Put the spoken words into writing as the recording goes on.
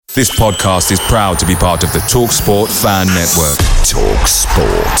This podcast is proud to be part of the TalkSport Fan Network.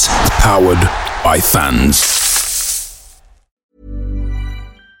 TalkSport. Powered by fans.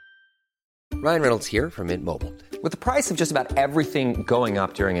 Ryan Reynolds here from Mint Mobile. With the price of just about everything going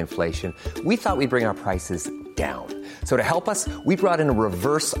up during inflation, we thought we'd bring our prices down. So to help us, we brought in a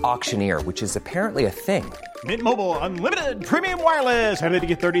reverse auctioneer, which is apparently a thing. Mint Mobile Unlimited Premium Wireless. How to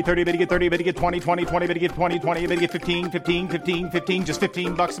get 30, 30, bit to get 30, bit to get 20, 20, 20, bit to get 20, 20, bit to get 15, 15, 15, 15, just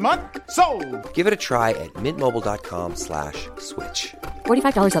 $15 a month? Sold! Give it a try at mintmobile.com/switch.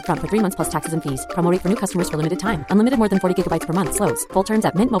 $45 up front for 3 months plus taxes and fees. Promo rate for new customers for limited time. Unlimited more than 40 gigabytes per month. Slows full terms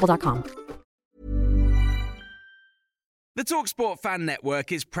at mintmobile.com. The TalkSport Fan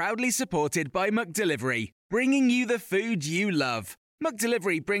Network is proudly supported by McDelivery, bringing you the food you love.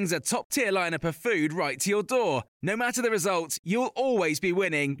 McDelivery brings a top-tier lineup of food right to your door. No matter the result, you'll always be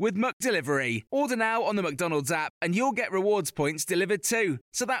winning with McDelivery. Order now on the McDonald's app and you'll get rewards points delivered too.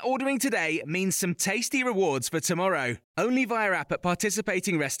 So that ordering today means some tasty rewards for tomorrow. Only via app at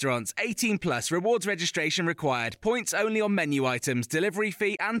participating restaurants. 18 plus. Rewards registration required. Points only on menu items. Delivery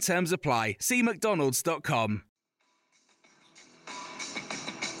fee and terms apply. See mcdonalds.com.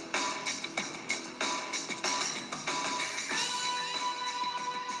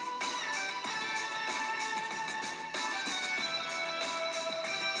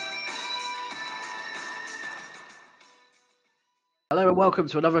 Hello and welcome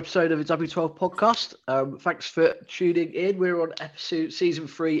to another episode of the W12 podcast. Thanks for tuning in. We're on season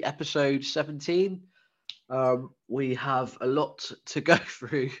 3, episode 17. We have a lot to go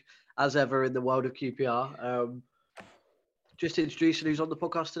through, as ever, in the world of QPR. Just introducing who's on the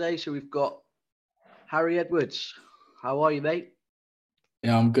podcast today. So we've got Harry Edwards. How are you, mate?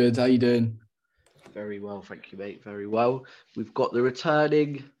 Yeah, I'm good. How you doing? Very well, thank you, mate. Very well. We've got the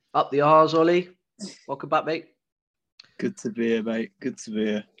returning up the R's, Ollie. Welcome back, mate. Good to be here, mate. Good to be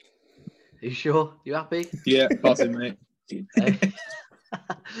here. Are you sure? You happy? Yeah, buzzing, mate.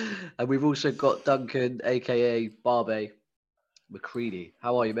 And we've also got Duncan, a.k.a. Barbe McCready.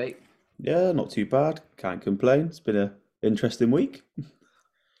 How are you, mate? Yeah, not too bad. Can't complain. It's been an interesting week.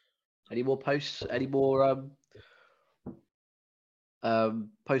 Any more posts? Any more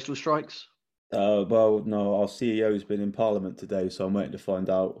postal strikes? Well, no, our CEO's been in Parliament today, so I'm waiting to find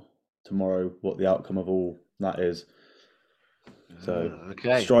out tomorrow what the outcome of all that is. So,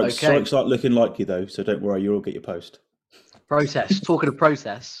 strikes aren't looking likely though, so don't worry, you'll all get your post. Protest. Talking of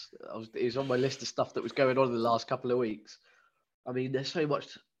protests, it was on my list of stuff that was going on in the last couple of weeks. I mean, there's so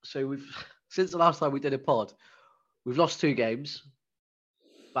much. So we've since the last time we did a pod, we've lost 2 games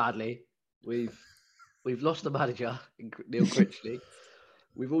badly. We've lost the manager, Neil Critchley.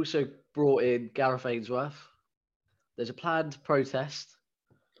 We've also brought in Gareth Ainsworth. There's a planned protest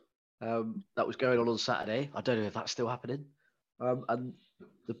that was going on Saturday. I don't know if that's still happening. And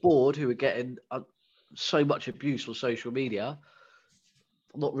the board, who are getting so much abuse on social media,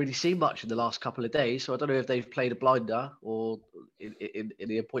 I've not really seen much in the last couple of days. So I don't know if they've played a blinder or in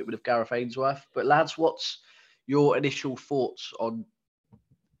the appointment of Gareth Ainsworth. But lads, what's your initial thoughts on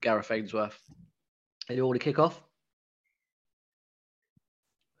Gareth Ainsworth? Anyone want to kick off?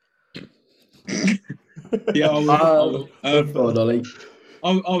 Yeah, I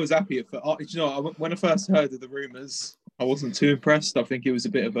was happy at first. You know, when I first heard of the rumours, I wasn't too impressed. I think it was a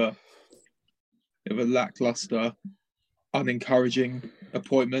bit of a lackluster, unencouraging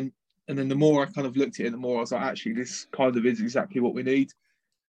appointment. And then the more I kind of looked at it, the more I was like, actually, this kind of is exactly what we need.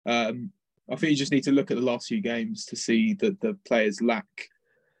 I think you just need to look at the last few games to see that the players lack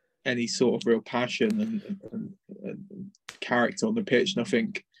any sort of real passion and character on the pitch. And I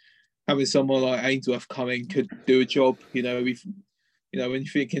think having someone like Ainsworth coming could do a job. You know, when you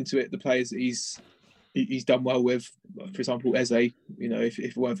think into it, the players that he's done well with, for example, Eze, you know, if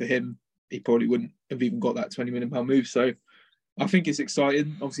it weren't for him, he probably wouldn't have even got that £20 million move. So I think it's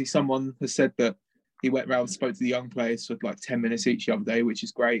exciting. Obviously, someone has said that he went around and spoke to the young players for like 10 minutes each the other day, which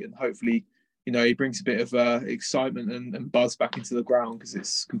is great. And hopefully, you know, he brings a bit of excitement and buzz back into the ground because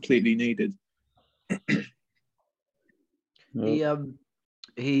it's completely needed. The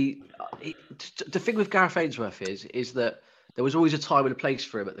thing with Gareth Ainsworth is that there was always a time and a place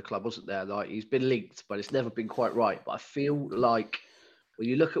for him at the club, wasn't there? Like, he's been linked, but it's never been quite right. But I feel like when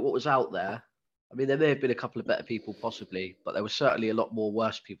you look at what was out there, I mean, there may have been a couple of better people possibly, but there were certainly a lot more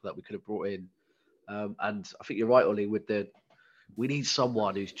worse people that we could have brought in. And I think you're right, Ollie, we need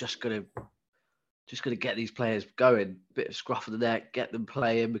someone who's just gonna get these players going, a bit of scruff of the neck, get them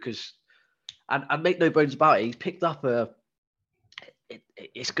playing, because and make no bones about it, he's picked up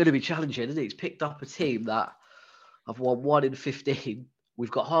it's going to be challenging, isn't it? He's picked up a team that have won 1 in 15.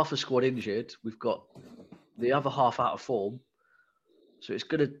 We've got half a squad injured. We've got the other half out of form. So it's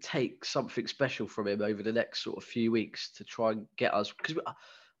going to take something special from him over the next sort of few weeks to try and get us, because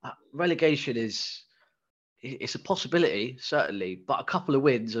relegation it's a possibility, certainly, but a couple of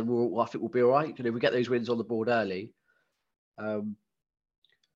wins and I think we'll be all right. We get those wins on the board early.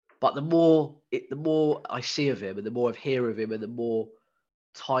 But the more I see of him and the more I hear of him and the more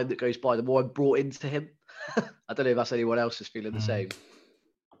time that goes by, the more I'm brought into him. I don't know if that's anyone else is feeling the same.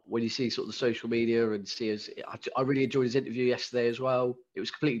 When you see sort of the social media and see us, I really enjoyed his interview yesterday as well. It was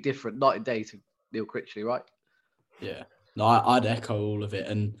completely different, night and day to Neil Critchley, right? Yeah, no, I'd echo all of it,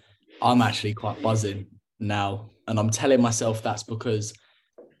 and I'm actually quite buzzing now, and I'm telling myself that's because,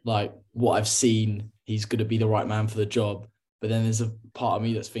 like, what I've seen, he's going to be the right man for the job. But then there's a part of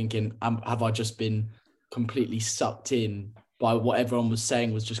me that's thinking, have I just been completely sucked in by what everyone was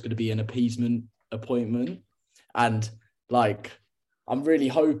saying was just going to be an appeasement appointment? And like, I'm really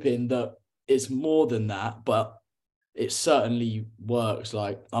hoping that it's more than that, but it certainly works.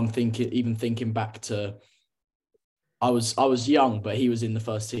 Like, I'm thinking back to, I was young, but he was in the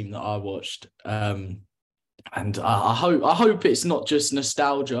first team that I watched. And I hope it's not just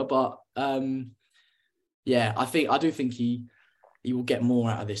nostalgia, but yeah, I do think he will get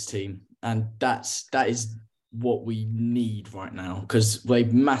more out of this team, and that is what we need right now, because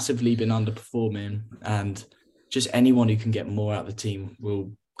they've massively been underperforming, and just anyone who can get more out of the team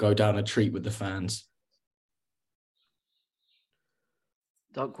will go down a treat with the fans.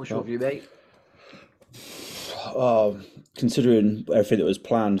 Doug, what's your view, mate? Considering everything that was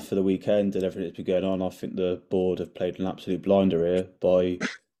planned for the weekend and everything that's been going on, I think the board have played an absolute blinder here by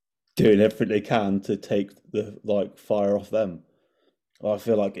doing everything they can to take the fire off them. I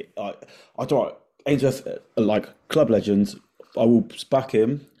feel like I don't. Ainsworth, like club legends, I will back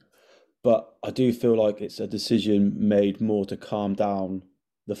him, but I do feel like it's a decision made more to calm down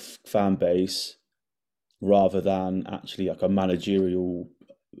the fan base rather than actually like a managerial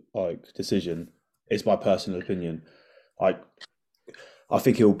decision. It's my personal opinion. I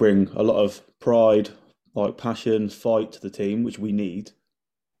think he'll bring a lot of pride, passion, fight to the team, which we need.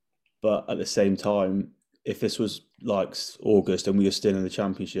 But at the same time, if this was like August and we were still in the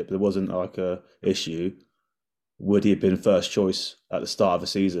Championship, there wasn't like a issue, would he have been first choice at the start of the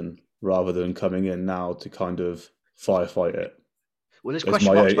season rather than coming in now to kind of firefight it? Well, there's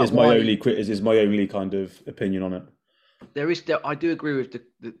question marks about why. Is my only kind of opinion on it. I do agree with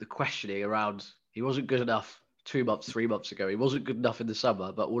the questioning around. He wasn't good enough 2 months, 3 months ago. He wasn't good enough in the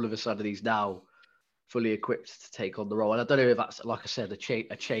summer, but all of a sudden he's now fully equipped to take on the role. And I don't know if that's, like I said, a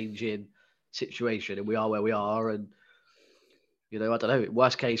change in situation, and we are where we are. And I don't know.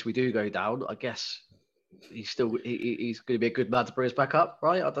 Worst case, we do go down. I guess he's going to be a good man to bring us back up,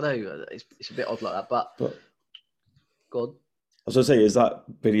 right? I don't know. It's a bit odd like that, but go on. I was going to say, is that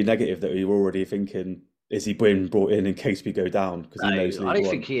really negative that you're already thinking, is he being brought in case we go down? Because he knows I don't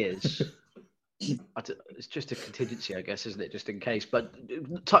think he is. It's just a contingency, I guess, isn't it? Just in case. But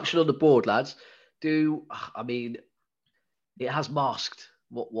touching on the board, lads, it has masked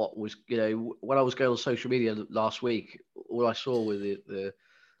what was, when I was going on social media last week, all I saw were the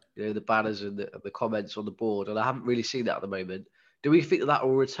banners and the comments on the board, and I haven't really seen that at the moment. Do we think that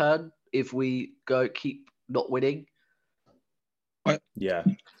will return if we keep not winning? Yeah.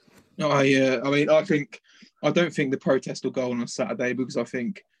 No, I don't think the protest will go on Saturday, because I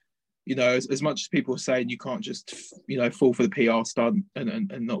think, as much as people are saying you can't just, fall for the PR stunt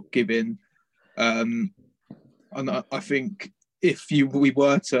and not give in. And I think if we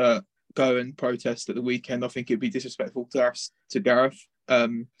were to go and protest at the weekend, I think it'd be disrespectful to Gareth.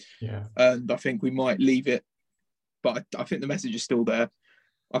 And I think we might leave it, but I think the message is still there.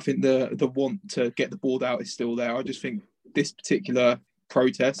 I think the want to get the board out is still there. I just think this particular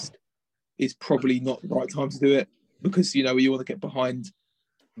protest is probably not the right time to do it, because you want to get behind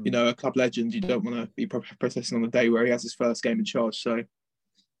a club legend. You don't want to be protesting on the day where he has his first game in charge. So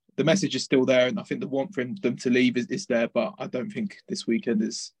the message is still there, and I think the want for them to leave is there, but I don't think this weekend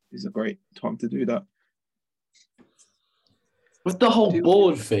is a great time to do that. With the whole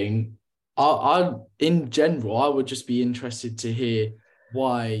board thing, I in general, I would just be interested to hear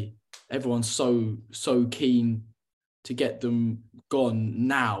why everyone's so keen to get them gone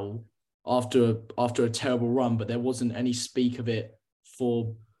now after a terrible run, but there wasn't any speak of it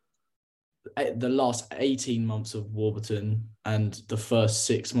for the last 18 months of Warburton and the first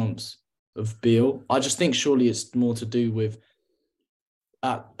 6 months of Beale. I just think surely it's more to do with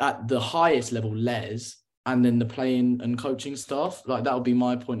at the highest level, Les, and then the playing and coaching staff. Like, that would be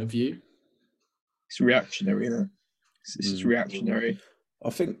my point of view. It's reactionary, isn't it? This is reactionary. I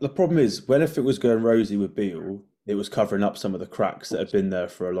think the problem is, whenever it was going rosy with Beale, it was covering up some of the cracks that had been there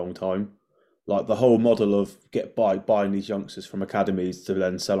for a long time. Like the whole model of buying these youngsters from academies to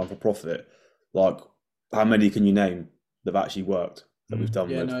then sell on for profit. Like, how many can you name that have actually worked that we've done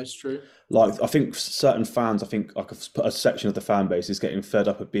with? Yeah, no, it's true. Like, I think certain fans, I think like a section of the fan base is getting fed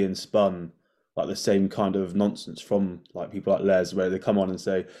up of being spun like the same kind of nonsense from like people like Les, where they come on and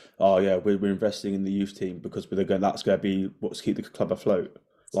say, "Oh yeah, we're investing in the youth team because that's going to be what's keep the club afloat."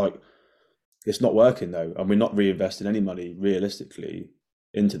 Like, it's not working though, and we're not reinvesting any money realistically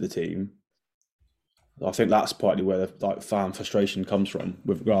into the team. I think that's partly where the like fan frustration comes from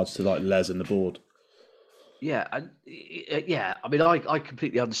with regards to like Les and the board. Yeah, and I mean, I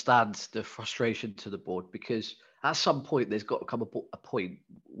completely understand the frustration to the board, because at some point there's got to come a point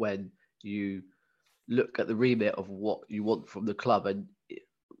when you look at the remit of what you want from the club, and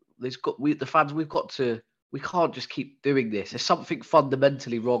the fans, we can't just keep doing this. There's something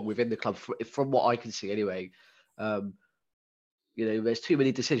fundamentally wrong within the club, from what I can see anyway. There's too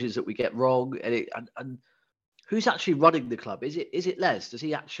many decisions that we get wrong, and who's actually running the club? Is it Les? Does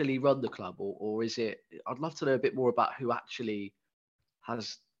he actually run the club, or is it? I'd love to know a bit more about who actually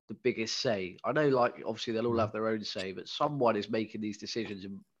has the biggest say. I know, like, obviously they'll all have their own say, but someone is making these decisions.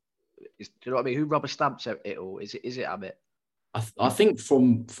 And do you know what I mean? Who rubber stamps it all? Is it Amit? I think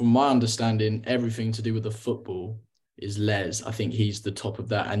from my understanding, everything to do with the football is Les. I think he's the top of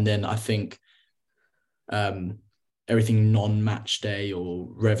that, and then I think everything non-match day or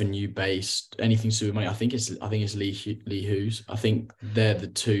revenue based, anything to do with money, I think it's Lee Hughes. I think they're the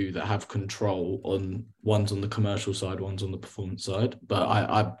two that have control on, one's on the commercial side, one's on the performance side. But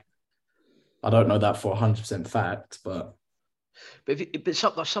I don't know that for 100% fact, but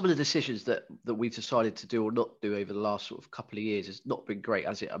some of the decisions that we've decided to do or not do over the last sort of couple of years has not been great,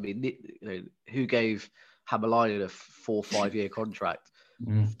 has it? I mean, who gave Hamalainen a 4 or 5 year contract?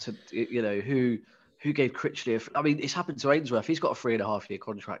 Who gave Critchley I mean, it's happened to Ainsworth. He's got a 3.5 year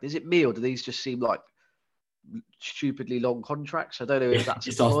contract. Is it me, or do these just seem like stupidly long contracts? I don't know if that's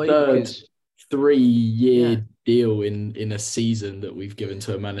it's our third 3 year deal in a season that we've given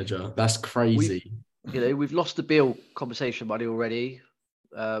to a manager. That's crazy. We've lost the Beale compensation money already,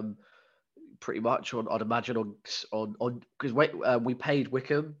 pretty much. I'd imagine on because we paid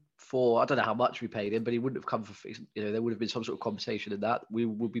Wickham for, I don't know how much we paid him, but he wouldn't have come for, there would have been some sort of compensation in that. We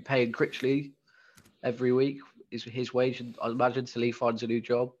would be paying Critchley every week is his wage, and I imagine till he finds a new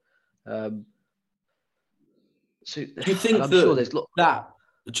job. So do you think that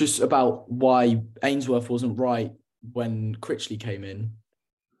just about why Ainsworth wasn't right when Critchley came in?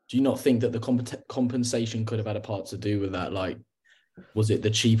 Do you not think that the compensation could have had a part to do with that? Like, was it the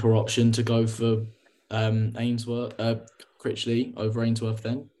cheaper option to go for Critchley over Ainsworth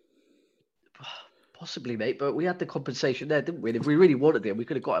then? Possibly, mate, but we had the compensation there, didn't we? And if we really wanted him, we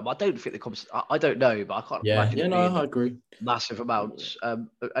could have got him. I don't think I don't know, but I can't imagine. Yeah, no, I agree. Massive amounts. And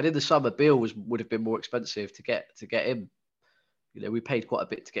in the summer, Beale would have been more expensive to get him. We paid quite a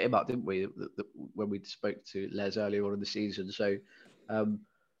bit to get him out, didn't we? When we spoke to Les earlier on in the season. So,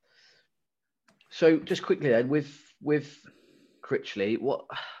 just quickly then, with Critchley, what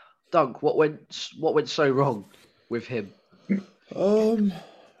went so wrong with him?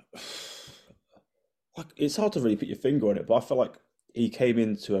 It's hard to really put your finger on it, but I feel like he came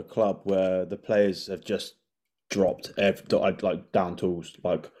into a club where the players have just dropped like down tools.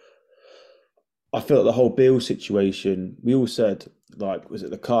 Like, I feel like the whole Beale situation, we all said, like, was it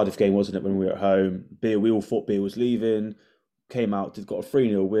the Cardiff game, wasn't it, when we were at home? We all thought Beale was leaving, came out, got a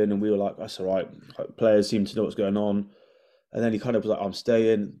 3-0 win, and we were like, that's all right. Like, players seem to know what's going on. And then he kind of was like, I'm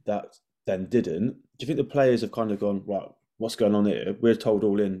staying. That then didn't. Do you think the players have kind of gone, right, what's going on here? We're told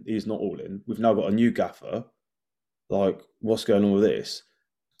all in. He's not all in. We've now got a new gaffer. Like, what's going on with this?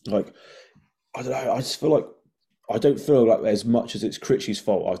 Like, I don't know. I just feel like I don't feel like as much as it's Critchley's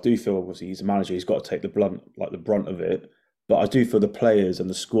fault. I do feel obviously he's a manager. He's got to take the brunt of it. But I do feel the players and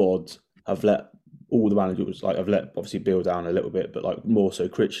the squad have let all the managers have let obviously Beale down a little bit, but like more so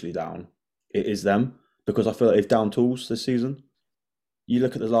Critchley down. It is them, because I feel like they've down tools this season. You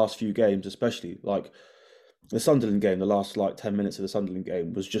look at the last few games, especially like the Sunderland game, the last 10 minutes of the Sunderland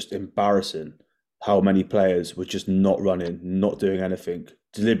game was just embarrassing. How many players were just not running, not doing anything,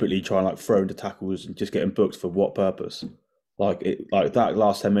 deliberately trying throw into tackles and just getting booked for what purpose? That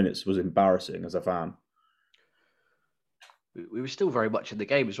last 10 minutes was embarrassing as a fan. We were still very much in the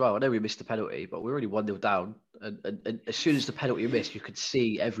game as well. I know we missed the penalty, but we were already 1-0 down. And as soon as the penalty missed, you could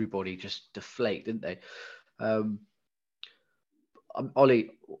see everybody just deflate, didn't they? Ollie,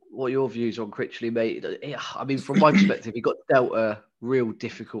 what are your views on Critchley, mate? I mean, from my perspective, he got dealt a real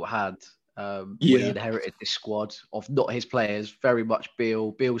difficult hand when he inherited this squad of not his players, very much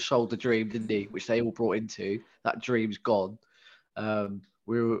Beale. Beale sold the dream, didn't he? Which they all brought into. That dream's gone. We're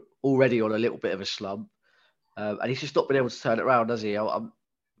we were already on a little bit of a slump. And he's just not been able to turn it around, has he? I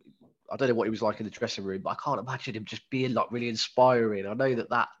don't know what he was like in the dressing room, but I can't imagine him just being like really inspiring. I know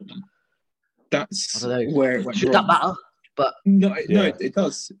that's I don't know. where it went Should wrong. that matter? But no, it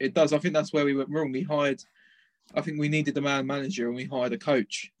does. It does. I think that's where we went wrong. I think we needed a man manager and we hired a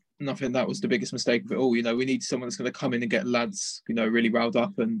coach. And I think that was the biggest mistake of it all. You know, we need someone that's going to come in and get lads, you know, really riled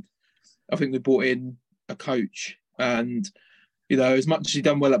up. And I think we brought in a coach. And, you know, as much as he's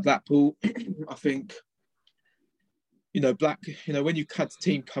done well at Blackpool, I think, you know, when you had the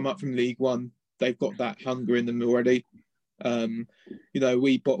team come up from League One, they've got that hunger in them already. You know,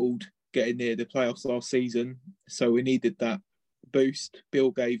 we bottled getting near the playoffs last season. So we needed that boost. Bill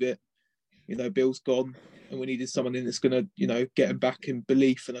gave it. You know, Bill's gone. And we needed someone in that's going to, you know, get him back in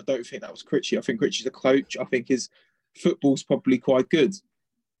belief. And I don't think that was Critchley. I think Critchley's a coach. I think his football's probably quite good.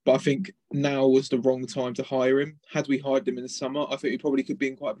 But I think now was the wrong time to hire him. Had we hired him in the summer, I think he probably could be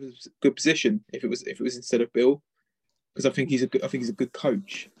in quite a good position if it was instead of Bill, because I think he's a good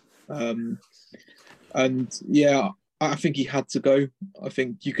coach. And yeah, I think he had to go. I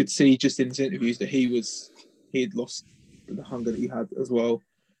think you could see just in his interviews that he had lost the hunger that he had as well.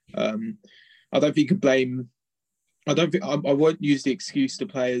 I don't think you could blame. I won't use the excuse the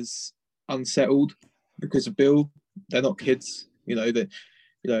players unsettled because of Bill. They're not kids, you know.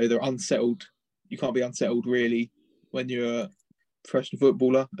 They're unsettled. You can't be unsettled really when you're a professional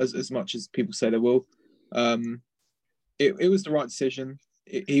footballer, as much as people say they will. It was the right decision.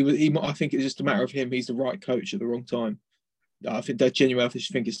 I think it's just a matter of him. He's the right coach at the wrong time. I think they're genuine. I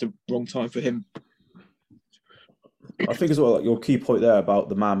just think it's the wrong time for him. I think as well, like your key point there about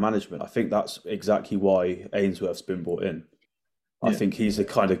the man management, I think that's exactly why Ainsworth's been brought in. I think he's the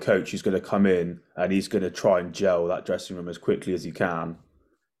kind of coach who's going to come in and he's going to try and gel that dressing room as quickly as he can.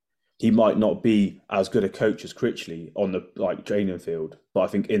 He might not be as good a coach as Critchley on the training field, but I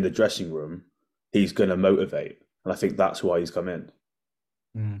think in the dressing room, he's going to motivate. And I think that's why he's come in.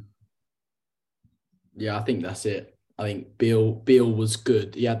 Yeah, I think that's it. I think Bill was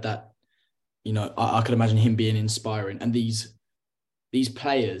good. He had that. You know, I could imagine him being inspiring. And these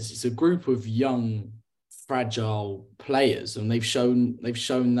players, it's a group of young, fragile players, and they've shown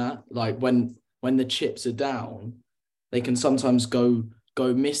that. Like when the chips are down, they can sometimes go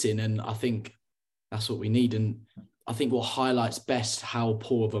missing. And I think that's what we need. And I think what highlights best how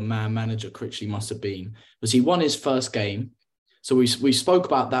poor of a man manager Critchley must have been was he won his first game. So we spoke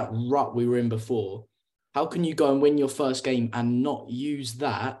about that rut we were in before. How can you go and win your first game and not use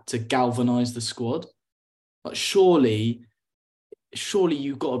that to galvanise the squad? Like surely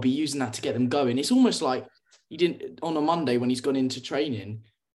you've got to be using that to get them going. It's almost like he didn't on a Monday when he's gone into training.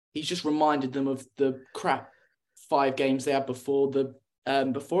 He's just reminded them of the crap 5 games they had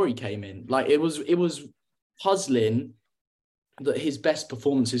before he came in. Like it was puzzling that his best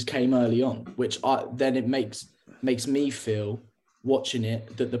performances came early on, which then it makes me feel watching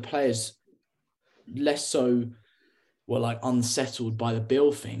it that the players less so were like unsettled by the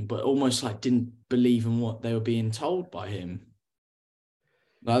Bill thing, but almost like didn't believe in what they were being told by him.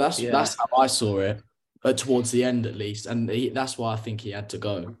 Now that's how I saw it, towards the end at least, and that's why I think he had to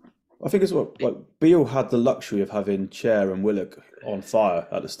go. I think as well, like Beale had the luxury of having Chair and Willock on fire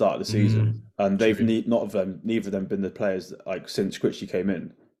at the start of the season, and they've neither of them been the players like since Critchley came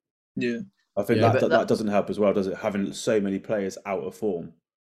in. Yeah, I think that doesn't help as well, does it? Having so many players out of form.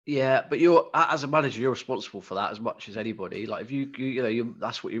 Yeah, but you're as a manager, you're responsible for that as much as anybody. Like if you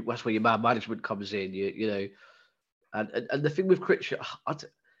that's where your man management comes in. You know, and the thing with Critchley,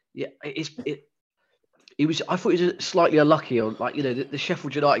 he was. I thought he was slightly unlucky on the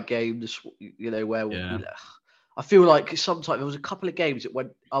Sheffield United game. I feel like sometimes there was a couple of games that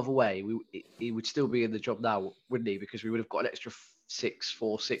went other way. He would still be in the job now, wouldn't he? Because we would have got an extra 6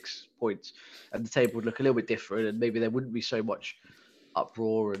 points, and the table would look a little bit different, and maybe there wouldn't be so much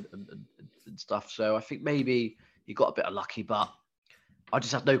uproar and stuff. So I think maybe he got a bit unlucky, but I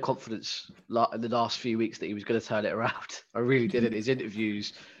just had no confidence in the last few weeks that he was going to turn it around. I really didn't. His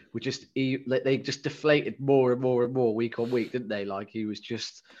interviews were they just deflated more and more and more week on week, didn't they? Like he was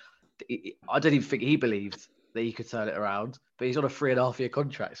just, I don't even think he believed that he could turn it around, but he's on a 3.5-year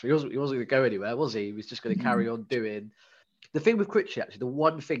contract. So he wasn't going to go anywhere, was he? He was just going to carry on doing. The thing with Critchley, actually, the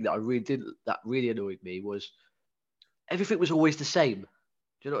one thing that that really annoyed me was everything was always the same. Do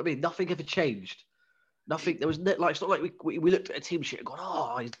you know what I mean? Nothing ever changed. Nothing. There was it's not like we looked at a team sheet and gone,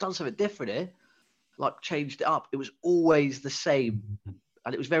 oh, he's done something different here. Like changed it up. It was always the same,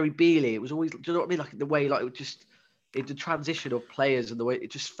 and it was very Bealey. It was always. Do you know what I mean? Like the way, like it just the transition of players and the way it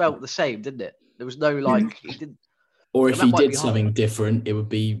just felt the same, didn't it? There was no he didn't. Or if he did something different, it would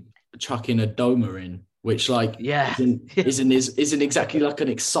be chucking a Doma in. which isn't exactly like an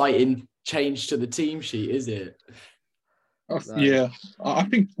exciting change to the team sheet, is it? Yeah, I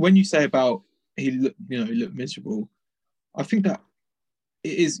think when you say about he looked miserable, I think that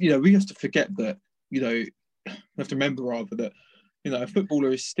it is. We have to forget that. We have to remember rather that a footballer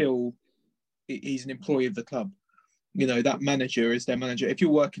is still he's an employee of the club. That manager is their manager. If you're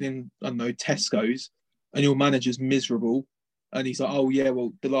working in, I don't know, Tesco's and your manager's miserable and he's like, oh yeah,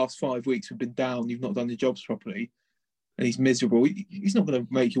 well, the last 5 weeks we've been down, you've not done your jobs properly, and he's miserable, he's not going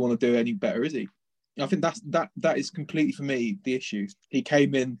to make you want to do any better, is he? I think that is completely, for me, the issue. He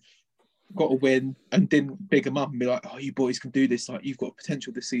came in, got a win, and didn't big him up and be like, oh, you boys can do this, like, you've got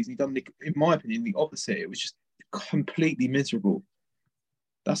potential this season. He done, in my opinion, the opposite. It was just completely miserable.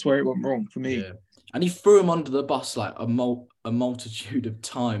 That's where it went wrong for me. Yeah. And he threw him under the bus like a multitude of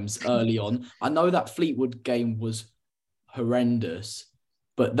times early on. I know that Fleetwood game was horrendous,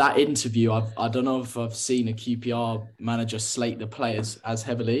 but that interview, I don't know if I've seen a QPR manager slate the players as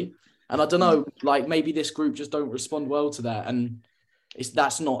heavily. And I don't know, like maybe this group just don't respond well to that. And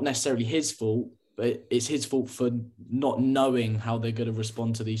that's not necessarily his fault, but it's his fault for not knowing how they're going to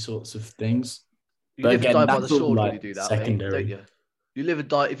respond to these sorts of things. You live and die by the sword when you do that, secondary. Mate, don't you? You live and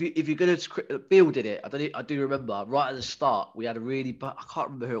die. If you're going to build in it, I do remember right at the start we had a really, I can't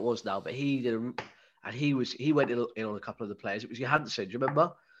remember who it was now, but he did he went in on a couple of the players. It was Johansson, do you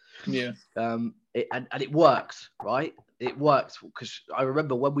remember? Yeah. And it worked, right? It worked because I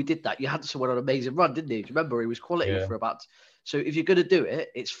remember when we did that, Johansson went on an amazing run, didn't he? Do you remember? He was quality for about. So if you're going to do it,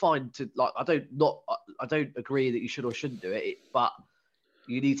 it's fine to like. I don't agree that you should or shouldn't do it, but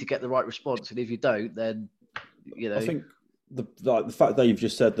you need to get the right response, and if you don't, then I think the fact that you've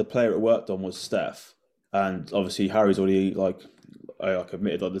just said the player it worked on was Steph, and obviously Harry's already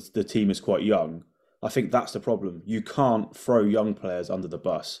admitted the team is quite young. I think that's the problem. You can't throw young players under the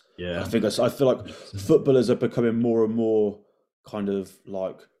bus. Yeah, I feel like footballers are becoming more and more kind of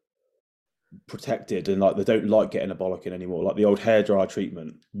like protected, and like they don't like getting a bollocking anymore. Like the old hairdryer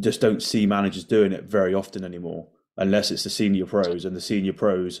treatment, you just don't see managers doing it very often anymore, unless it's the senior pros, and the senior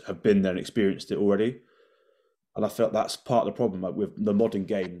pros have been there and experienced it already. And I felt that's part of the problem with the modern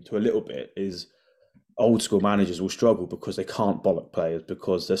game to a little bit is old school managers will struggle because they can't bollock players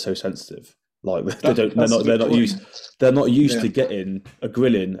because they're so sensitive. Like they're not used to getting a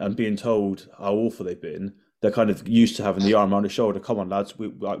grilling and being told how awful they've been. They're kind of used to having the arm around the shoulder. Come on, lads,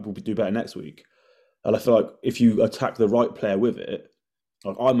 we'll do better next week. And I feel like if you attack the right player with it,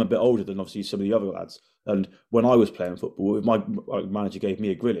 like I'm a bit older than obviously some of the other lads. And when I was playing football, if my manager gave me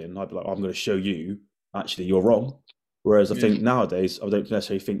a grilling, I'd be like, I'm going to show you. Actually, you're wrong. Whereas I think nowadays, I don't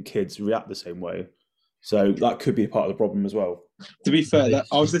necessarily think kids react the same way. So that could be a part of the problem as well. To be fair,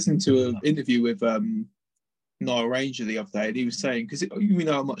 I was listening to an interview with Niall Ranger the other day, and he was saying, because you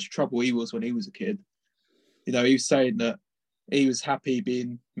know how much trouble he was when he was a kid. He was saying that he was happy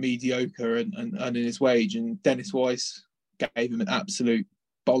being mediocre and earning his wage, and Dennis Weiss gave him an absolute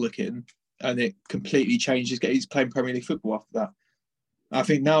bollocking, and it completely changed his game. He's playing Premier League football after that. I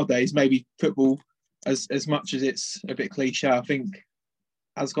think nowadays, maybe football, as much as it's a bit cliche, I think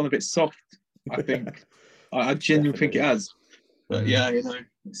has gone a bit soft. I think I genuinely think it has. But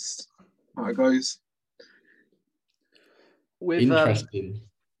it's how it goes. With, interesting.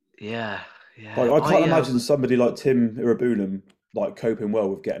 Yeah. I can't imagine somebody like Tim Irabunum like coping well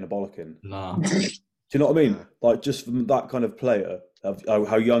with getting a bollocking. Nah. Do you know what I mean? Like just from that kind of player, of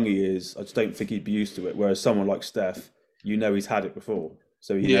how young he is, I just don't think he'd be used to it. Whereas someone like Steph, he's had it before,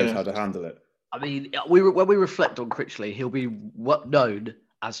 so he knows how to handle it. I mean, when we reflect on Critchley, he'll be known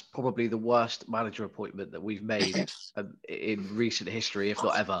as probably the worst manager appointment that we've made in recent history, if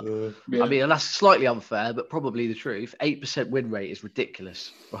not ever. I mean, and that's slightly unfair, but probably the truth. 8% win rate is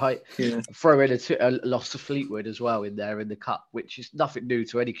ridiculous, right? Yeah. Throw in a loss to Fleetwood as well in there in the cup, which is nothing new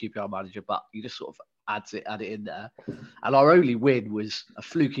to any QPR manager, but you just sort of add it in there. And our only win was a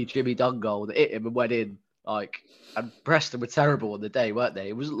fluky Jimmy Dunn goal that hit him and went in. And Preston were terrible on the day, weren't they?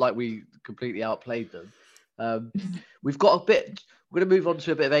 It wasn't like we completely outplayed them. We've got a bit. We're going to move on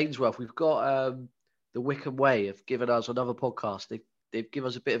to a bit of Ainsworth. We've got the Wickham Way have given us another podcast. They've given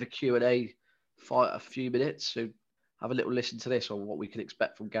us a bit of a Q&A for a few minutes. So have a little listen to this on what we can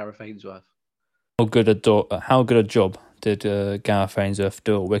expect from Gareth Ainsworth. How good a job did Gareth Ainsworth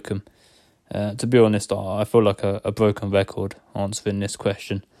do at Wickham? To be honest, I feel like a broken record answering this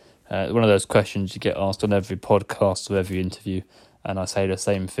question. One of those questions you get asked on every podcast or every interview, and I say the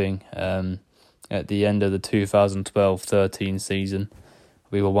same thing. At the end of the 2012-13 season,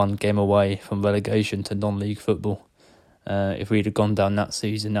 we were one game away from relegation to non-league football. If we'd have gone down that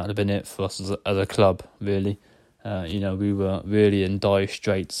season, that would have been it for us as a club, really. We were really in dire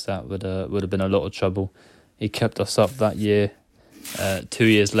straits. That would have been a lot of trouble. He kept us up that year. 2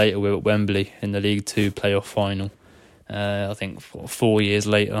 years later, we were at Wembley in the League Two playoff final. I think 4 years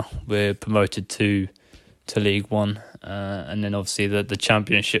later, we're promoted to League One. And then obviously the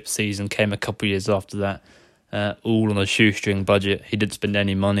Championship season came a couple of years after that, all on a shoestring budget. He didn't spend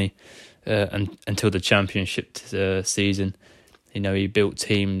any money until the Championship season. He built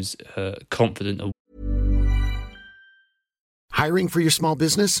teams confident. Hiring for your small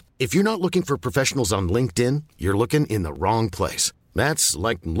business? If you're not looking for professionals on LinkedIn, you're looking in the wrong place. That's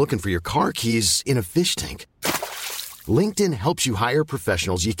like looking for your car keys in a fish tank. LinkedIn helps you hire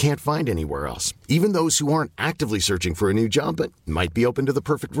professionals you can't find anywhere else, even those who aren't actively searching for a new job but might be open to the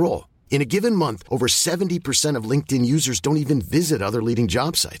perfect role. In a given month, over 70% of LinkedIn users don't even visit other leading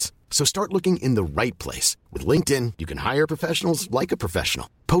job sites. So start looking in the right place. With LinkedIn, you can hire professionals like a professional.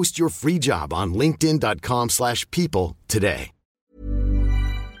 Post your free job on linkedin.com/people today.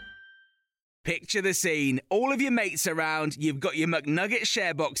 Picture the scene. All of your mates around, you've got your McNugget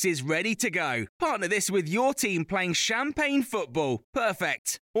share boxes ready to go. Partner this with your team playing champagne football.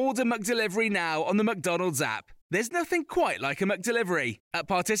 Perfect. Order McDelivery now on the McDonald's app. There's nothing quite like a McDelivery. At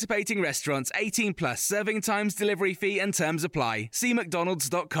participating restaurants, 18 plus, serving times, delivery fee and terms apply. See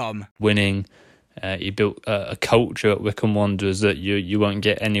mcdonalds.com. Winning, you built a culture at Wycombe Wanderers that you won't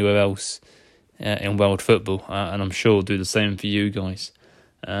get anywhere else in world football. And I'm sure will do the same for you guys.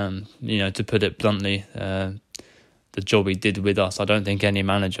 To put it bluntly, the job he did with us, I don't think any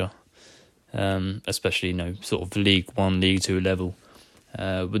manager, especially sort of League One, League Two level,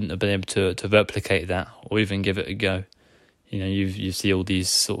 wouldn't have been able to replicate that or even give it a go. You see all these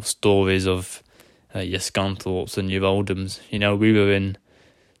sort of stories of your Scunthorpes and your Oldhams. We were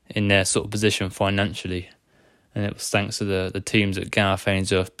in their sort of position financially, and it was thanks to the teams that Gareth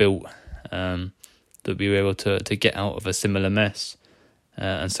Ainsworth built that we were able to get out of a similar mess.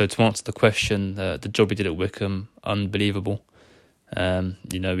 And so to answer the question, the job he did at Wycombe, unbelievable.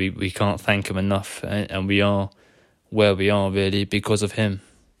 We can't thank him enough, and we are where we are really because of him.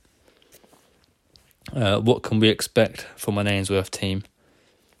 What can we expect from an Ainsworth team?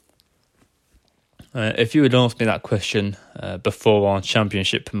 If you had asked me that question before our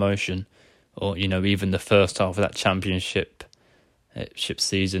Championship promotion, or even the first half of that Championship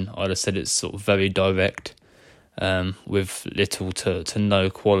season, I'd have said it's sort of very direct. With little to no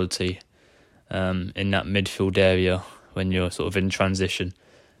quality in that midfield area when you're sort of in transition.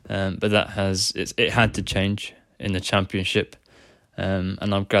 But it had to change in the Championship, and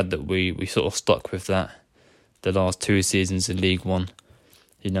I'm glad that we sort of stuck with that the last 2 seasons in League One.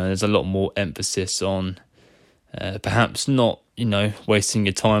 There's a lot more emphasis on perhaps not wasting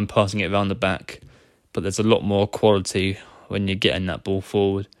your time passing it around the back, but there's a lot more quality when you're getting that ball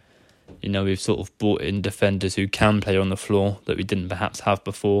forward. We've sort of brought in defenders who can play on the floor that we didn't perhaps have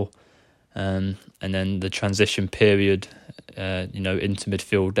before. And then the transition period, into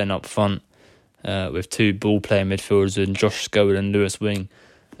midfield, then up front, with 2 ball-playing midfielders in Josh Scowell and Lewis Wing,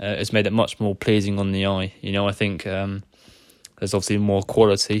 has made it much more pleasing on the eye. I think there's obviously more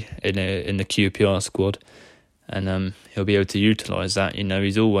quality in the QPR squad, and he'll be able to utilise that.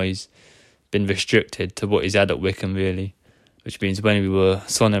 He's always been restricted to what he's had at Wycombe, really. Which means when we were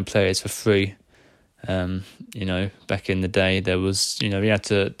signing players for free, back in the day, there was, he had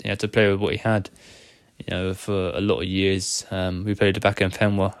to play with what he had. For a lot of years, we played the back end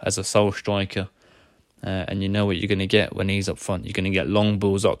Fenwa as a sole striker, and you know what you're going to get when he's up front. You're going to get long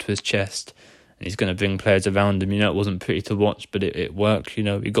balls up to his chest, and he's going to bring players around him. It wasn't pretty to watch, but it worked. We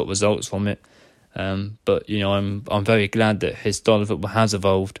got results from it. But I'm very glad that his style of football has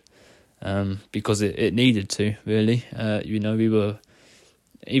evolved. Because it needed to, really. We were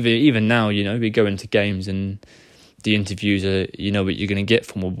even now. We go into games and the interviews are what you're going to get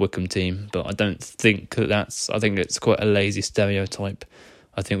from a Wycombe team. But I don't think that's. I think it's quite a lazy stereotype.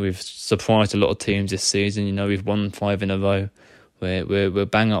 I think we've surprised a lot of teams this season. We've won 5 in a row. We're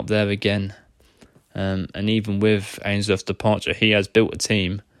bang up there again. And even with Ainsworth's departure, he has built a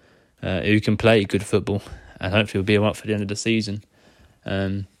team who can play good football, and hopefully will be up for the end of the season.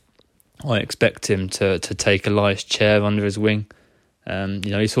 I expect him to take Elias Chair under his wing.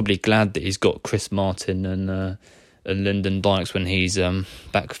 He's probably glad that he's got Chris Martin and Lyndon Dykes when he's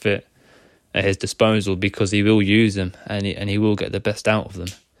back fit at his disposal, because he will use them and he will get the best out of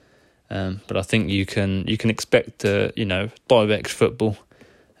them. But I think you can expect direct football,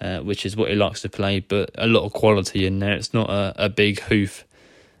 which is what he likes to play, but a lot of quality in there. It's not a big hoof,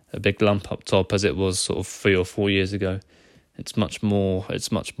 a big lump up top as it was sort of 3 or 4 years ago. It's much more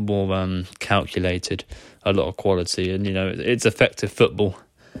calculated, a lot of quality, and it's effective football.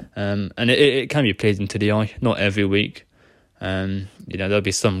 And it can be pleasing to the eye, not every week. There'll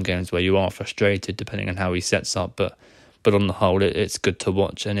be some games where you are frustrated depending on how he sets up, but on the whole, it's good to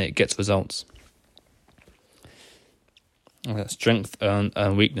watch and it gets results. Strength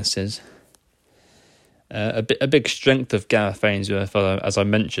and weaknesses. A big strength of Gareth Ainsworth, as I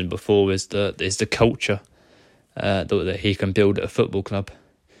mentioned before, is the culture that he can build at a football club.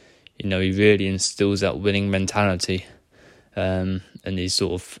 He really instills that winning mentality, and he's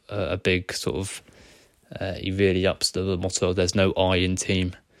sort of a big sort of. He really ups the motto. There's no I in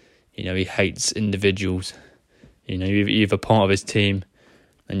team. He hates individuals. You're either part of his team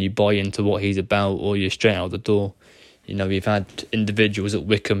and you buy into what he's about, or you're straight out the door. We've had individuals at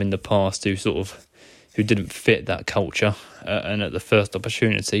Wycombe in the past who didn't fit that culture, and at the first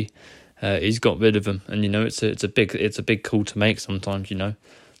opportunity, he's got rid of them. And it's a big call to make sometimes.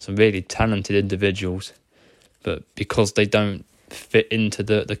 Some really talented individuals, but because they don't fit into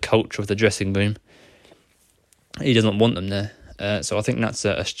the culture of the dressing room, he doesn't want them there. So I think that's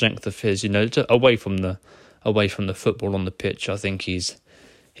a strength of his. Away from the football on the pitch, I think he's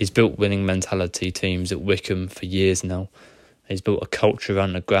built winning mentality teams at Wycombe for years now. He's built a culture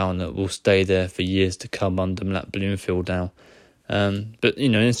around the ground that will stay there for years to come under Matt Bloomfield now. But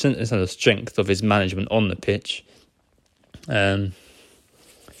it's a strength of his management on the pitch. It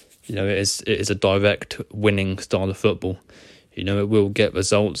is a direct winning style of football. It will get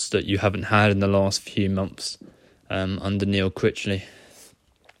results that you haven't had in the last few months under Neil Critchley.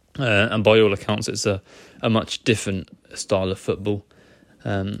 And by all accounts, it's a much different style of football.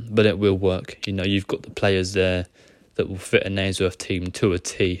 But it will work. You've got the players there that will fit an Ainsworth team to a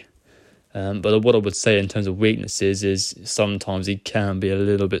T. But what I would say in terms of weaknesses is sometimes he can be a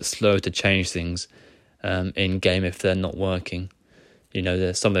little bit slow to change things in game if they're not working.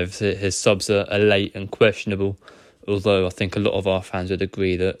 There's some of his subs are late and questionable, although I think a lot of our fans would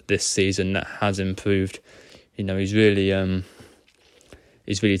agree that this season that has improved. He's really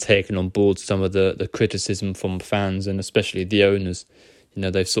taken on board some of the criticism from fans and especially the owners.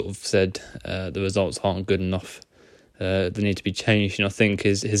 They've sort of said the results aren't good enough. They need to be changed. And I think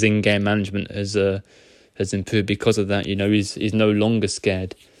his in-game management has improved because of that. He's no longer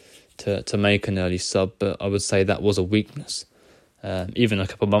scared to make an early sub, but I would say that was a weakness, even a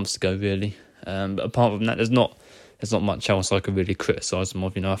couple of months ago, really. But apart from that, there's not much else I could really criticise him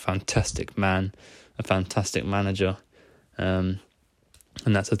of. A fantastic man, a fantastic manager, and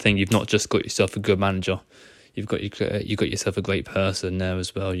that's the thing. You've not just got yourself a good manager. You've got yourself a great person there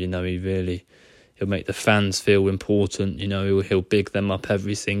as well. He'll make the fans feel important. He'll big them up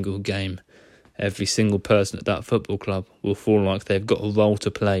every single game. Every single person at that football club will feel like they've got a role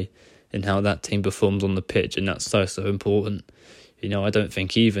to play in how that team performs on the pitch, and that's so important. I don't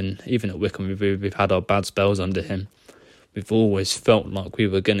think even at Wycombe we've had our bad spells under him. We've always felt like we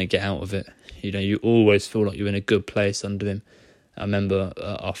were going to get out of it. You always feel like you're in a good place under him. I remember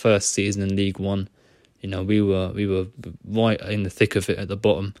our first season in League One. We were right in the thick of it at the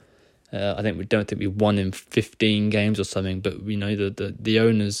bottom. I don't think we won in 15 games or something, but the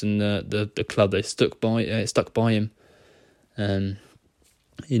owners and the club, they stuck by him. And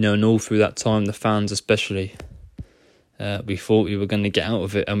all through that time, the fans especially, we thought we were going to get out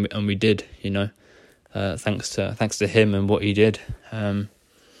of it, and we did. Thanks to him and what he did.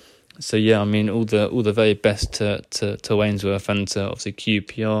 So yeah, all the very best to Ainsworth and to obviously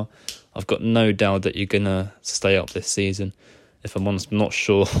QPR. I've got no doubt that you're gonna stay up this season. If I'm honest, I'm not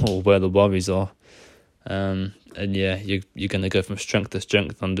sure where the worries are. And yeah, you're gonna go from strength to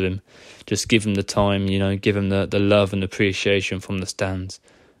strength under him. Just give him the time, give him the love and appreciation from the stands,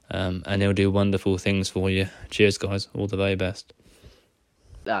 and he'll do wonderful things for you. Cheers, guys! All the very best.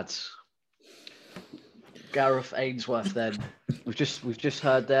 That's Gareth Ainsworth. Then we've just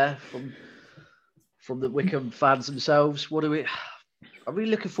heard there from the Wycombe fans themselves. I'm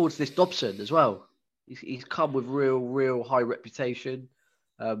really looking forward to this Dobson as well. He's come with real high reputation.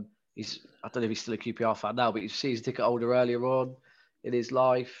 I don't know if he's still a QPR fan now, but he's a season ticket holder earlier on in his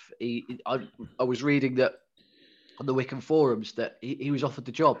life. I was reading that on the Wycombe forums that he was offered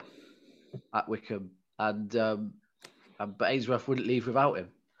the job at Wycombe, but Ainsworth wouldn't leave without him.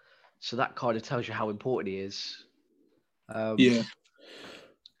 So that kind of tells you how important he is. Yeah.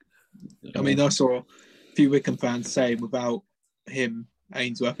 I saw a few Wycombe fans saying without him,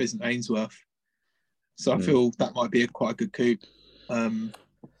 Ainsworth isn't Ainsworth. So I feel that might be quite a good coup. I'm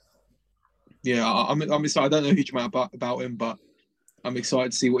excited. I don't know a huge amount about him, but I'm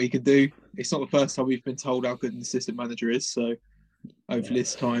excited to see what he can do. It's not the first time we've been told how good an assistant manager is, so hopefully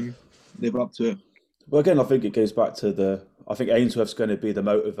this time live up to it. Well, again, I think it goes back to I think Ainsworth's going to be the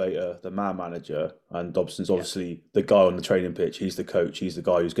motivator, the man manager, and Dobson's obviously the guy on the training pitch. He's the coach. He's the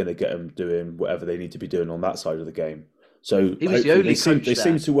guy who's going to get them doing whatever they need to be doing on that side of the game. So he was the only coach they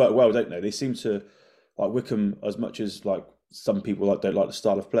seem to work well, don't they? They seem to, like Wycombe, as much as like some people don't like the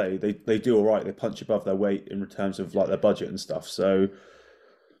style of play, they do all right. They punch above their weight in terms of like their budget and stuff. So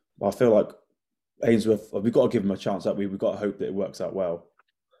I feel like Ainsworth, we've got to give him a chance. We've got to hope that it works out well.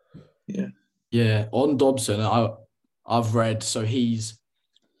 Yeah. On Dobson, I've read, so he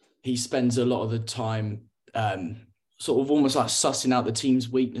spends a lot of the time sort of almost like sussing out the team's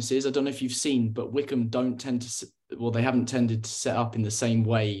weaknesses. I don't know if you've seen, but Wycombe they haven't tended to set up in the same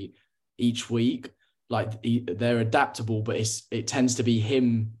way each week. Like they're adaptable, but it tends to be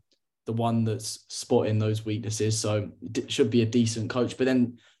him, the one that's spotting those weaknesses. So it should be a decent coach. But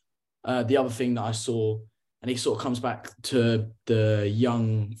then the other thing that I saw, and he sort of comes back to the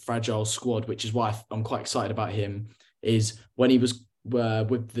young, fragile squad, which is why I'm quite excited about him, is when he was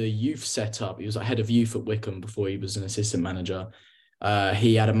with the youth setup, he was like head of youth at Wycombe before he was an assistant manager.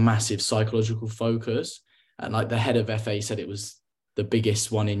 He had a massive psychological focus, and like the head of FA said, it was the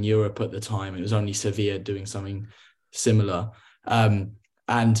biggest one in Europe at the time. It was only Sevilla doing something similar.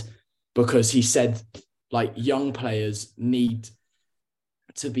 And because he said like young players need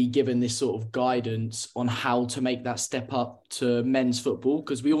to be given this sort of guidance on how to make that step up to men's football,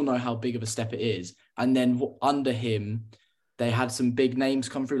 because we all know how big of a step it is. And then under him, they had some big names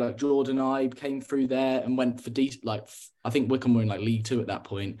come through, like Jordan Ibe came through there and went for I think Wycombe were in like League Two at that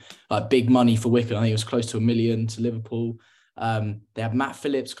point, like big money for Wycombe. I think it was close to $1 million to Liverpool. They had Matt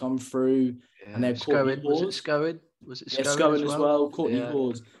Phillips come through, and they had Courtney Hawes. Was it Scowen? Scowen as well, Courtney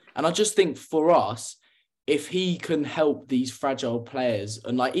Hawes. And I just think for us, if he can help these fragile players,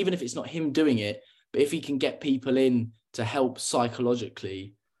 and like even if it's not him doing it, but if he can get people in to help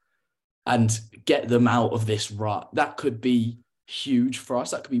psychologically and get them out of this rut, that could be huge for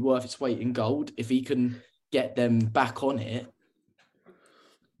us. That could be worth its weight in gold if he can get them back on it.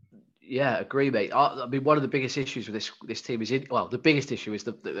 Yeah, agree, mate. I mean, one of the biggest issues with this team is the biggest issue is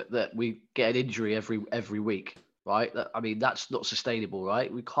that we get an injury every week, right? I mean, that's not sustainable,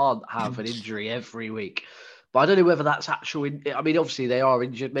 right? We can't have an injury every week. But I don't know whether that's actual. I mean, obviously they are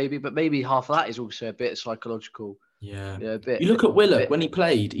injured, maybe, but maybe half of that is also a bit psychological. Yeah, you know, a bit. You look at Willock when he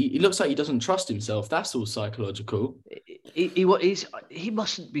played. He looks like he doesn't trust himself. That's all psychological. He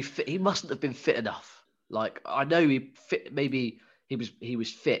mustn't be fit. He mustn't have been fit enough. Like I know he fit. Maybe he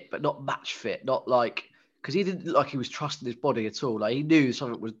was fit, but not match fit. Not like because he didn't look like he was trusting his body at all. Like he knew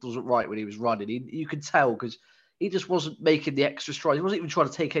something wasn't right when he was running. You could tell because he just wasn't making the extra strides. He wasn't even trying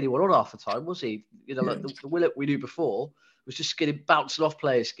to take anyone on half the time, was he? You know, like the Willock we knew before was just bouncing off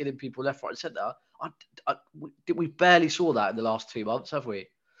players, skidding people left, right, and centre. We barely saw that in the last 2 months, have we?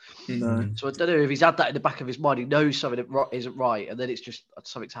 No. So I don't know if he's had that in the back of his mind. He knows something isn't right, and then it's just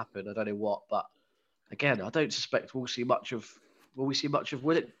something's happened. I don't know what, but again, I don't suspect we'll see much of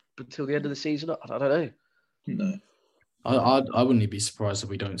Willock until the end of the season. I don't know. No. I wouldn't be surprised if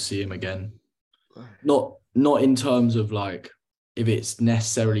we don't see him again. Not in terms of like if it's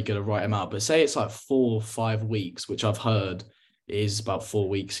necessarily going to write him out, but say it's like 4 or 5 weeks, which I've heard is about 4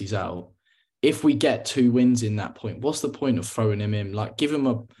 weeks he's out. If we get 2 wins in that point, what's the point of throwing him in? Like, give him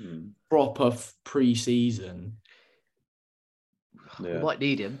a proper pre-season. Yeah. We might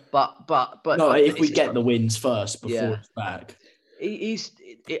need him, but no. If we get the wins first before he's back,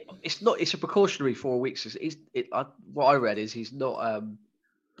 it's a precautionary 4 weeks. What I read is he's not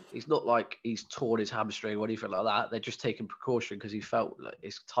like he's torn his hamstring or anything like that. They're just taking precaution because he felt like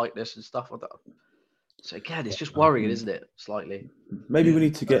his tightness and stuff like that. So again, it's just worrying, isn't it? Slightly. Maybe we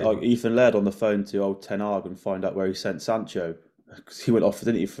need to get like Ethan Laird on the phone to old Ten Hag and find out where he sent Sancho, because he went off,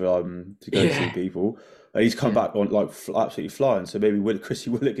 didn't he, for to go see people, and he's come back on like absolutely flying. So maybe Chrissy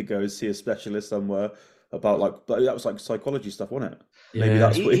Willock could go and see a specialist somewhere about that was like psychology stuff, wasn't it? Yeah. Maybe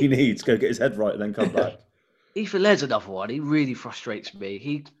that's what he needs. Go get his head right and then come back. Ethan Laird's another one. He really frustrates me.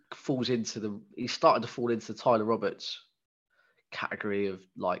 He's starting to fall into the Tyler Roberts category of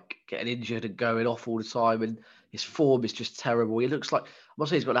like getting injured and going off all the time, and his form is just terrible. He looks like, I'm not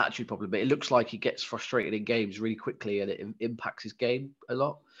saying he's got an attitude problem, but it looks like he gets frustrated in games really quickly and it impacts his game a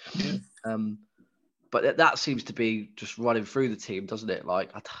lot. Yeah. But that seems to be just running through the team, doesn't it?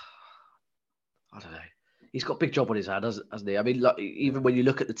 Like, I don't know. He's got a big job on his hand, hasn't he? I mean, like, even when you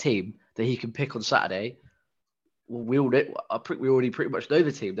look at the team that he can pick on Saturday, well, we already pretty much know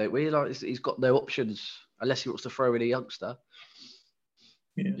the team, don't we? Like, he's got no options unless he wants to throw in a youngster.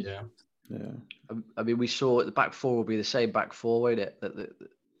 Yeah. I mean, we saw the back four will be the same back four, won't it?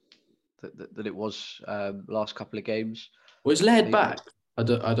 That it was last couple of games. Was Laird back? I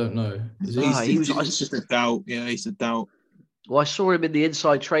don't know. He's just a doubt. Yeah, he's a doubt. Well, I saw him in the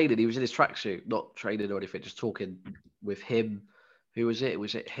inside training. He was in his tracksuit, not training or anything, just talking with him. Who was it?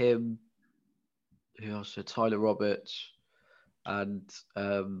 Was it him? Who else? Tyler Roberts and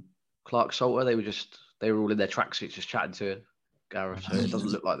Clark Salter. They were all in their tracksuits just chatting to Gareth. So it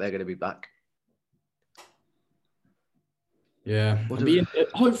doesn't look like they're going to be back. Yeah,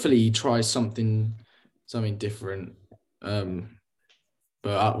 hopefully he tries something different. But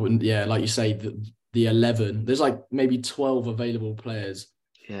I wouldn't. Yeah, like you say, the 11. There's like maybe 12 available players.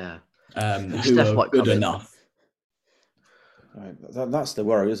 Yeah, who are good enough. Right. That's the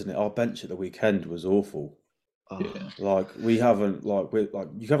worry, isn't it? Our bench at the weekend was awful. Oh. Yeah. Like you haven't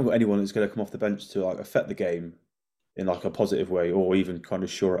got anyone that's going to come off the bench to like affect the game in like a positive way, or even kind of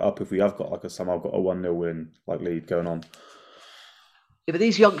shore it up if we have got somehow got a 1-0 win like lead going on. Yeah, but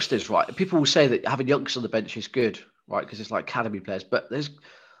these youngsters, right? People will say that having youngsters on the bench is good, right? Because it's like academy players. But there's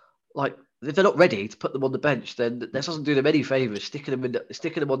like if they're not ready to put them on the bench, then this doesn't do them any favours. Sticking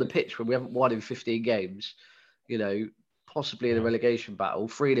them on the pitch when we haven't won in 15 games, possibly in a relegation battle,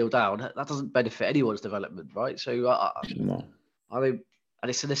 3-0 down, that doesn't benefit anyone's development, right? So no. I mean, and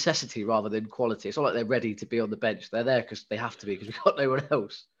it's a necessity rather than quality. It's not like they're ready to be on the bench. They're there because they have to be because we've got no one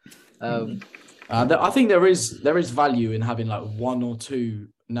else. I think there is value in having like one or two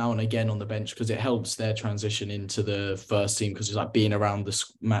now and again on the bench because it helps their transition into the first team because it's like being around the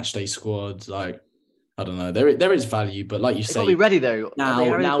match day squad. Like, I don't know, there is value, but like you say, got to be ready though.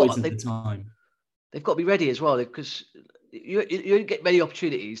 Now isn't the time. They've got to be ready as well because you don't get many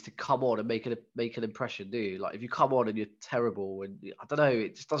opportunities to come on and make an impression, do you? Like if you come on and you're terrible and I don't know,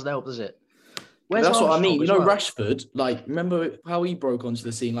 it just doesn't help, does it? That's what I mean. Rashford, like remember how he broke onto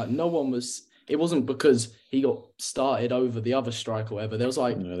the scene? Like no one was. It wasn't because he got started over the other striker or whatever. There was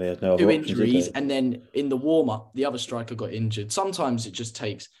like two injuries, and then in the warm-up, the other striker got injured. Sometimes it just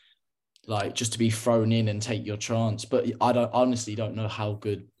takes like just to be thrown in and take your chance. But I honestly don't know how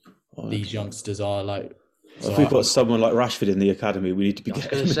good these youngsters are. Like, if we've got someone like Rashford in the academy, we need to be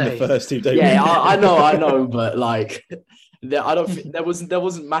getting him in the first team. I know, but like, I don't think there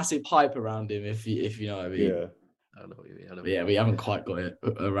wasn't massive hype around him. If you know what I mean. Yeah. I know what you mean. Yeah, we haven't quite got a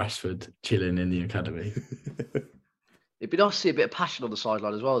Rashford chilling in the academy. It'd be nice to see a bit of passion on the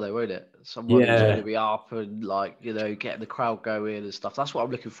sideline as well, though, won't it? Someone who's going to be up and getting the crowd going and stuff. That's what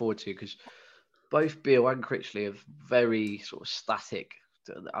I'm looking forward to because both Beale and Critchley are very sort of static.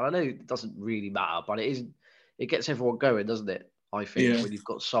 And I know it doesn't really matter, but it gets everyone going, doesn't it? I think when you've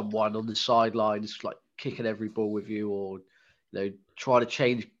got someone on the sidelines like kicking every ball with you or trying to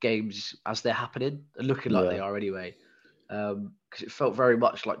change games as they're happening and looking like they are anyway. Because it felt very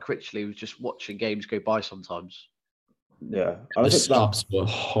much like Critchley was just watching games go by sometimes. Yeah. The subs were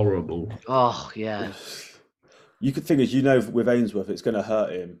horrible. Oh, yeah. You could think with Ainsworth, it's going to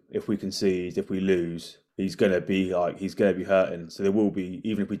hurt him if we concede, if we lose. He's going to be hurting. So there will be,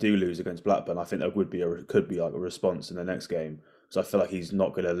 even if we do lose against Blackburn, I think there could be like a response in the next game. So I feel like he's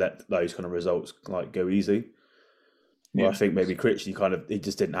not going to let those kind of results like go easy. Well, I think maybe Critchley he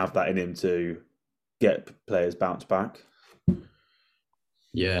just didn't have that in him to get players bounce back.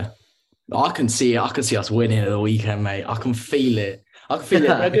 Yeah. I can see us winning at the weekend, mate. I can feel it.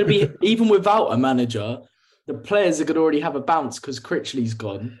 They're going to be, even without a manager, the players are going to already have a bounce because Critchley's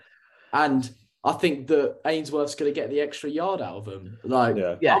gone. And I think that Ainsworth's going to get the extra yard out of them. Like,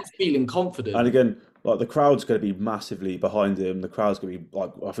 I'm feeling confident. And again, like the crowd's going to be massively behind him. The crowd's going to be I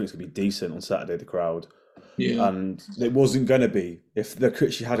think it's going to be decent on Saturday, the crowd. Yeah. And it wasn't going to be if the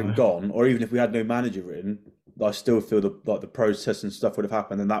Critchley hadn't gone, or even if we had no manager in. I still feel the process and stuff would have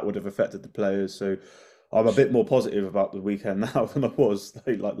happened, and that would have affected the players. So I'm a bit more positive about the weekend now than I was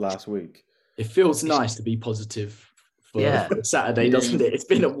like last week. It feels nice to be positive for Saturday, doesn't it? It's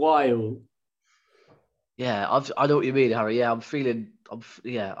been a while. Yeah, I know what you mean, Harry. Yeah, I'm feeling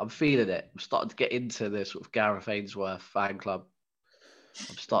it. I'm starting to get into the sort of Gareth Ainsworth fan club.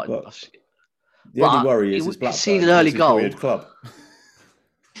 I'm starting. The only worry is Blackburn. Seen an early goal. Boyhood club.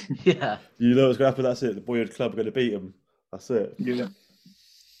 Yeah. You know what's going to happen. That's it. The Boyhood club are going to beat them. That's it. Yeah.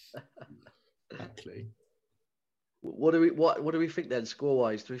 Exactly. What do we think then, score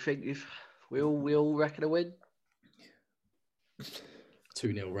wise? Do we think if we all reckon a win?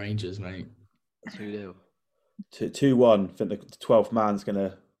 2-0 Rangers, mate. 2-0. 2-1. I think the 12th man's going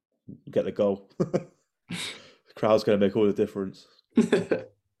to get the goal. The crowd's going to make all the difference.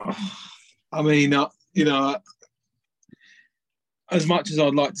 I mean, as much as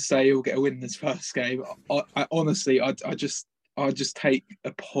I'd like to say he'll get a win in this first game, I honestly just take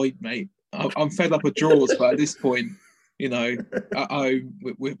a point, mate. I'm fed up with draws, but at this point, at home,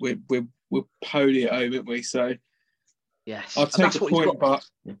 we're pony at home, aren't we? So yes, I'll take a point, but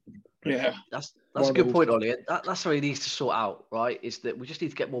yeah, That's a good point, Ollie. That's something he needs to sort out, right? Is that we just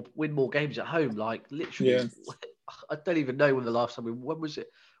need to win more games at home. Like literally, I don't even know when the last time when was it?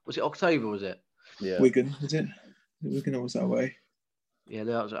 Was it October? Was it? Yeah. Wigan, was it? Wigan or was that away? Yeah,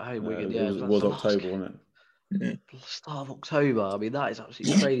 no, that was at home. Wigan. It was October, wasn't it? Yeah. Start of October. I mean, that is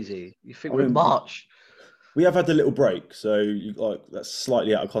absolutely crazy. You think we're in March? We have had a little break, so that's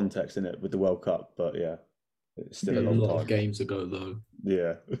slightly out of context, isn't it, with the World Cup? But yeah, it's still a long lot of games ago, though.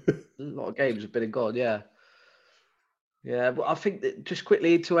 Yeah, a lot of games have been and gone. Yeah, yeah. But I think that just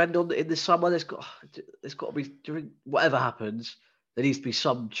quickly to end on in the summer, there's got to be during whatever happens, there needs to be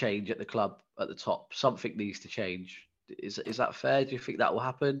some change at the club at the top. Something needs to change. Is that fair? Do you think that will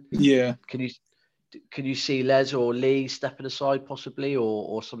happen? Yeah. Can you see Les or Lee stepping aside possibly,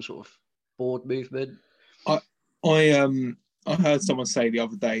 or some sort of board movement? I heard someone say the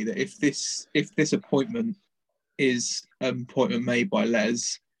other day that if this appointment is an appointment made by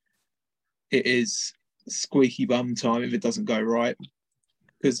Les, it is squeaky bum time if it doesn't go right,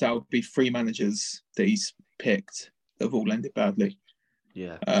 because that would be 3 managers that he's picked that have all ended badly.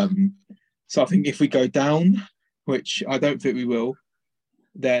 Yeah. So I think if we go down, which I don't think we will,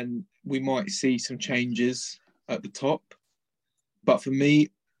 then we might see some changes at the top. But for me,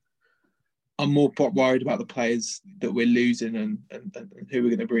 I'm more worried about the players that we're losing and who we're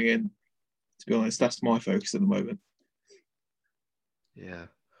going to bring in. To be honest, that's my focus at the moment. Yeah.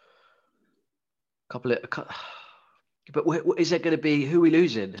 But is there going to be who are we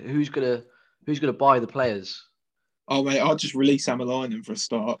losing? Who's going to buy the players? Oh mate, I'll just release Amalainen for a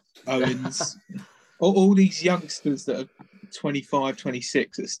start. Owens, all these youngsters that are 25,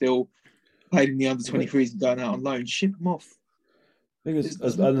 26 that are still played in the under 23s and going out on loan, ship them off. I think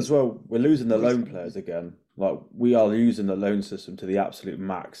as well, we're losing the loan players again. Like, we are using the loan system to the absolute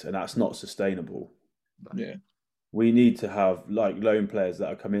max, and that's not sustainable. Yeah. We need to have loan players that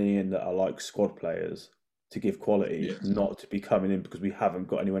are coming in that are like squad players to give quality, not to be coming in because we haven't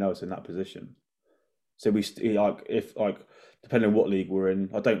got anyone else in that position. So depending on what league we're in,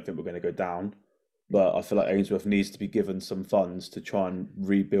 I don't think we're going to go down, but I feel like Ainsworth needs to be given some funds to try and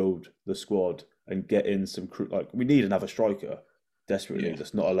rebuild the squad and get in some we need another striker. Desperately,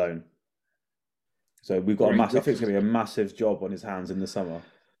 just not alone. So we've got I think it's going to be a massive job on his hands in the summer.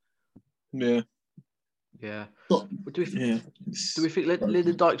 Yeah. Yeah. Do we think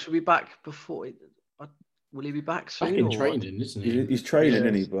Lyndon Dykes will be back before? Will he be back soon? Back in training, isn't he? He's training,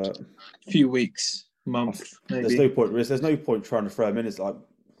 isn't he? But a few weeks, month. Maybe. There's no point trying to throw him in. It's like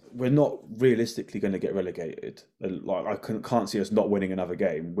we're not realistically going to get relegated. Like I can't see us not winning another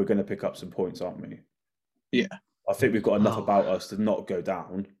game. We're going to pick up some points, aren't we? Yeah. I think we've got enough about us to not go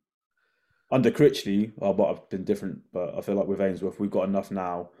down. Under Critchley, I might have been different, but I feel like with Ainsworth, we've got enough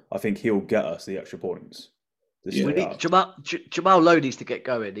now. I think he'll get us the extra points. Jamal Lowe needs to get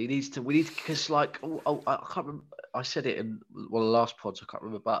going. We need to because I can't remember. I said it in one of the last pods. I can't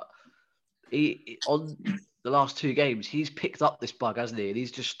remember, but on the last 2 games, he's picked up this bug, hasn't he? And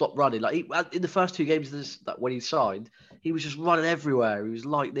he's just stopped running. Like in the first 2 games when he signed, he was just running everywhere. He was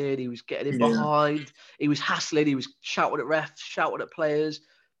lightning. He was getting in behind. He was hassling. He was shouting at refs, shouting at players.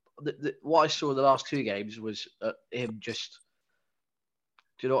 What I saw in the last 2 games was him just.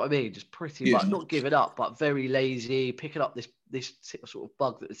 Do you know what I mean? Just pretty much not giving up, but very lazy, picking up this sort of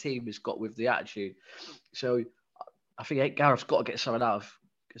bug that the team has got with the attitude. So I think Gareth's got to get something out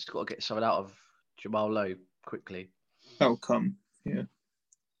of Jamal Lowe quickly. That'll come, yeah.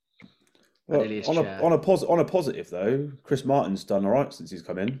 Well, on a positive though, Chris Martin's done all right since he's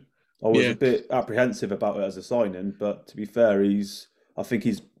come in. I was a bit apprehensive about it as a signing, but to be fair, I think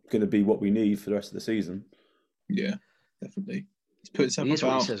he's going to be what we need for the rest of the season. Yeah, definitely. He's put himself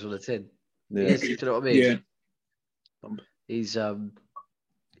about. What he says on the tin. Yeah. Do you know what I mean? Yeah. He's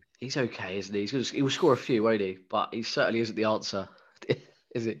okay, isn't he? He will score a few, won't he? But he certainly isn't the answer,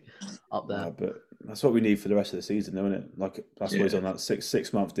 is it? Up there. Yeah, but that's what we need for the rest of the season, isn't it? Like that's why he's on that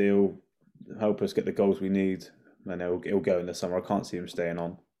six month deal. Help us get the goals we need, and he'll go in the summer. I can't see him staying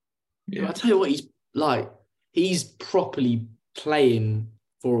on. Yeah, I tell you what, he's like. He's properly playing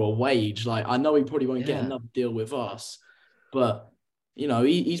for a wage. Like I know he probably won't get another deal with us, but you know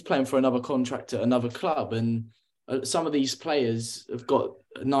he's playing for another contract at another club, and some of these players have got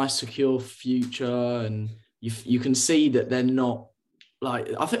a nice, secure future, and you can see that they're not like.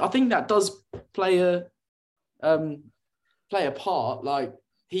 I think that does play a part. Like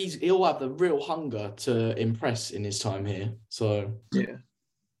he'll have the real hunger to impress in his time here. So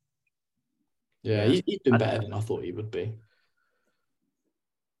yeah, he's been better than I thought he would be.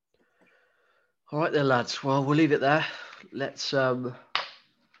 All right then, lads. Well, we'll leave it there. Let's hope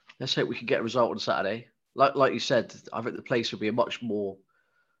we can get a result on Saturday. Like you said, I think the place will be a much more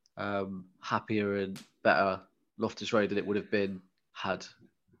happier and better Loftus Road than it would have been had,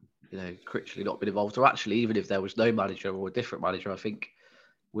 Critchley not been involved. Or actually, even if there was no manager or a different manager, I think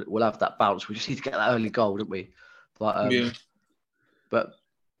we'll have that bounce. We just need to get that early goal, don't we? But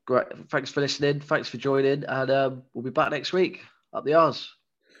great. Thanks for listening. Thanks for joining. And we'll be back next week. Up the R's.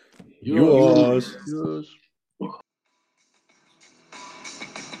 Yours.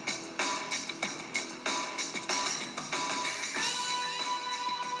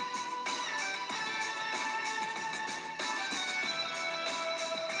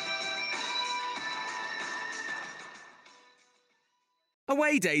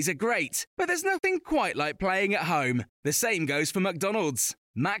 Away days are great, but there's nothing quite like playing at home. The same goes for McDonald's.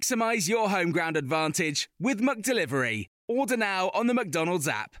 Maximise your home ground advantage with McDelivery. Order now on the McDonald's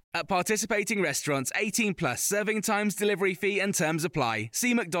app. At participating restaurants, 18 plus serving times, delivery fee and terms apply.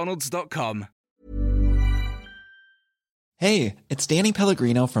 See mcdonalds.com. Hey, it's Danny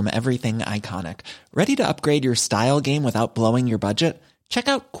Pellegrino from Everything Iconic. Ready to upgrade your style game without blowing your budget? Check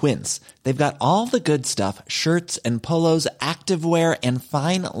out Quince. They've got all the good stuff, shirts and polos, activewear, and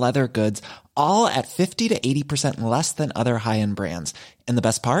fine leather goods, all at 50 to 80% less than other high-end brands. And the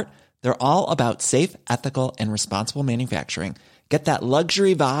best part? They're all about safe, ethical, and responsible manufacturing. Get that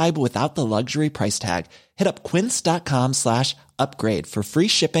luxury vibe without the luxury price tag. Hit up quince.com/upgrade for free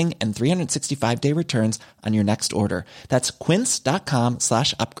shipping and 365-day returns on your next order. That's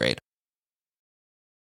quince.com/upgrade.